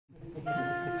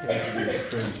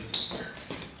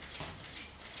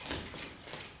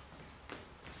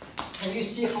Can you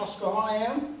see how strong I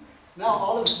am? Now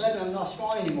all of a sudden I'm not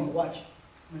strong anymore. Watch.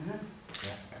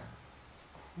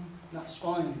 Not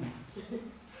strong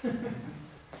anymore.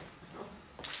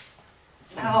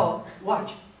 Now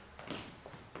watch.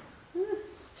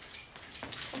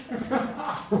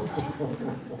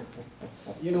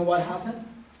 You know what happened?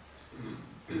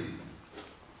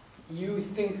 You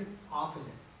think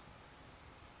opposite.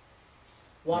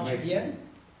 Watch again.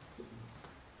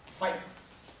 Fight.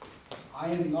 I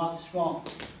am not strong.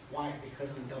 Why?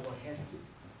 Because I'm double headed.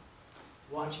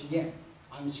 Watch again.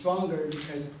 I'm stronger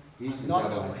because I'm not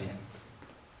double headed.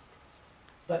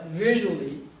 But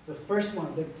visually, the first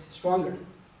one looked stronger.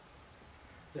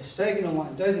 The second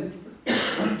one doesn't.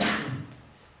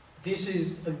 This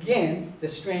is, again, the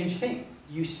strange thing.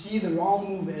 You see the wrong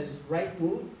move as right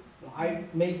move. When I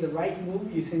make the right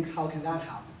move, you think, how can that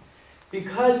happen?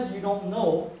 Because you don't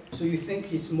know, so you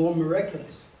think it's more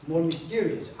miraculous, more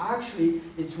mysterious. Actually,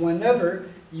 it's whenever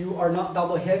you are not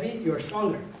double heavy, you are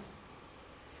stronger.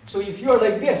 So if you are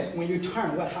like this, when you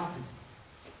turn, what happens?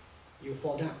 You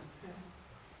fall down.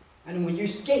 And when you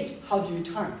skate, how do you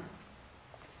turn?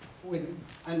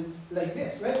 And like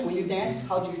this, right? When you dance,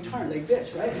 how do you turn? Like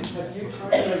this, right? Have you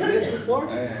turned like this before?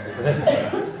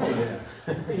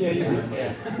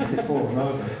 Before,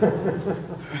 no.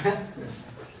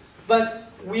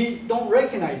 But we don't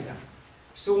recognize them.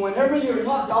 So whenever you're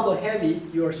not double heavy,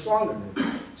 you're stronger.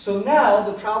 So now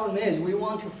the problem is we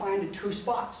want to find two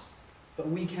spots, but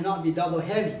we cannot be double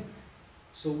heavy.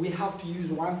 So we have to use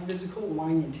one physical,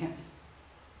 one intent.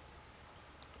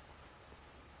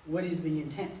 What is the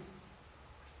intent?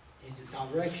 Is a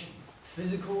direction.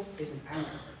 Physical is an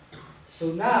anchor.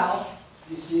 So now,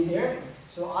 you see here,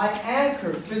 so I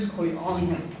anchor physically on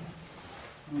him.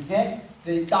 Okay?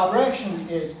 The direction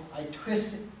is I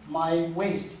twist my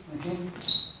waist. Okay?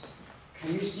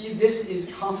 Can you see this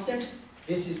is constant?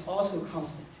 This is also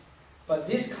constant. But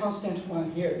this constant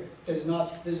one here does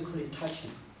not physically touch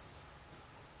him.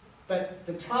 But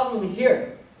the problem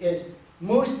here is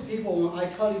most people, when I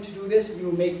tell you to do this, you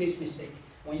will make this mistake.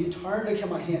 When you turn, look at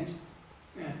my hands.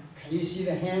 Can you see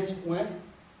the hands went?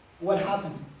 What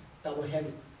happened? Double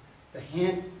heavy. The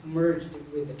hand merged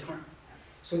with the turn.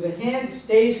 So the hand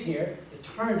stays here, the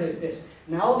turn does this.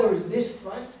 Now there is this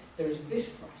thrust, there is this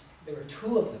thrust. There are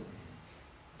two of them.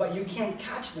 But you can't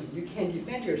catch them, you can't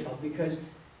defend yourself because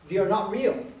they are not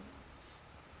real.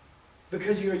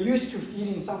 Because you're used to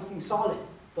feeling something solid.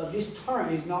 But this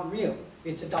turn is not real.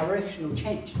 It's a directional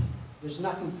change. There's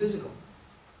nothing physical.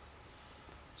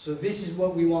 So this is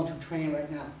what we want to train right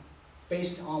now.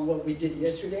 Based on what we did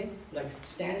yesterday, like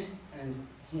stance and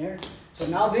here. So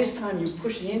now this time you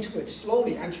push into it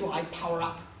slowly until I power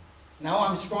up. Now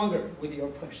I'm stronger with your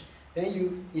push. Then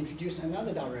you introduce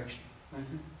another direction.